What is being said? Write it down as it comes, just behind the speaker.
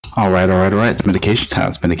All right. It's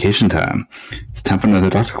medication time. It's time for another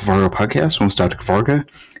Dr. Kavarga podcast. I'm Dr. Kavarga. In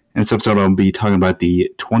this episode, I'll be talking about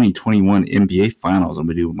the 2021 NBA Finals. I'm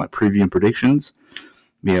going to do my preview and predictions.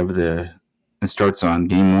 It starts on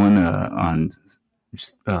game one on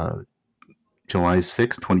July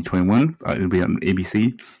 6, 2021. It'll be on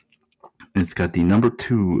ABC. It's got the number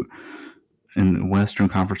 2 in the Western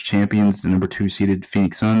Conference champions, the number 2 seeded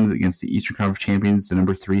Phoenix Suns against the Eastern Conference champions, the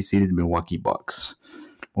number 3 seeded Milwaukee Bucks.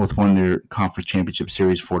 Both won their conference championship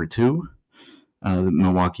series 4-2.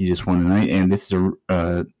 Milwaukee just won tonight, and this is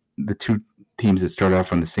the two teams that started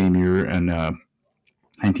off on the same year in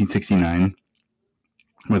 1969,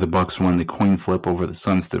 where the Bucks won the coin flip over the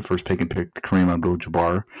Suns. The first pick and picked Kareem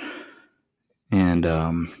Abdul-Jabbar, and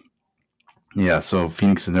so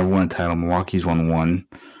Phoenix has never won a title. Milwaukee's won one.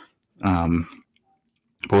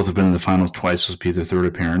 Both have been in the finals twice. This will be their third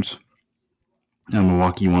appearance.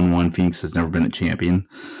 Milwaukee won one. Phoenix has never been a champion.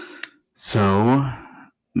 So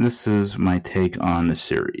this is my take on the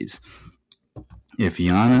series. If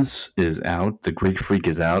Giannis is out, the Greek Freak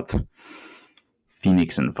is out,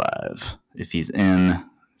 Phoenix in 5. If he's in,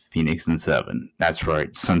 Phoenix in 7. That's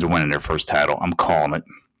right. Suns are winning their first title. I'm calling it.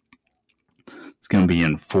 It's going to be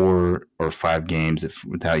in 4 or 5 games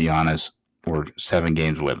without Giannis, or 7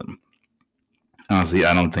 games with him. Honestly,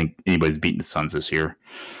 I don't think anybody's beating the Suns this year.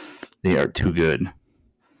 They are too good.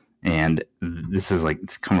 And this is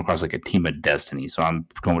it's coming across like a team of destiny. So I'm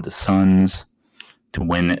going with the Suns to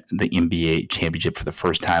win the NBA championship for the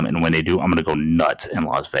first time. And when they do, I'm going to go nuts in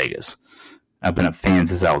Las Vegas. I've been a fan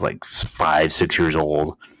since I was 5, 6 years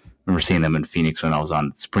old. I remember seeing them in Phoenix when I was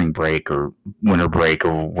on spring break or winter break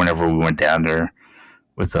or whenever we went down there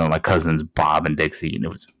with my cousins Bob and Dixie.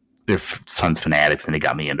 And they're Suns fanatics, and they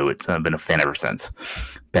got me into it. So I've been a fan ever since.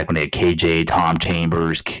 Back when they had KJ, Tom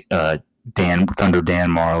Chambers, Dan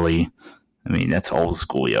Marley. I mean, that's old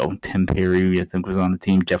school, yo. Tim Perry, I think, was on the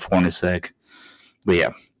team. Jeff Hornacek. But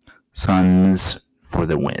yeah, Suns for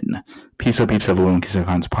the win. Peace out, peeps. Have a little Kiss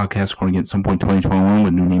podcast going again at some point in 2021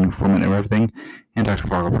 with new naming format and everything. And Dr.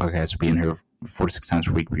 Fargo podcast will be in here 4 to 6 times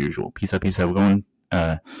per week per usual. Peace out, peeps. Have a going.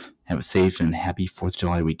 Have a safe and happy 4th of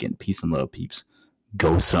July weekend. Peace and love, peeps.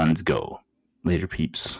 Go Suns, go. Later, peeps.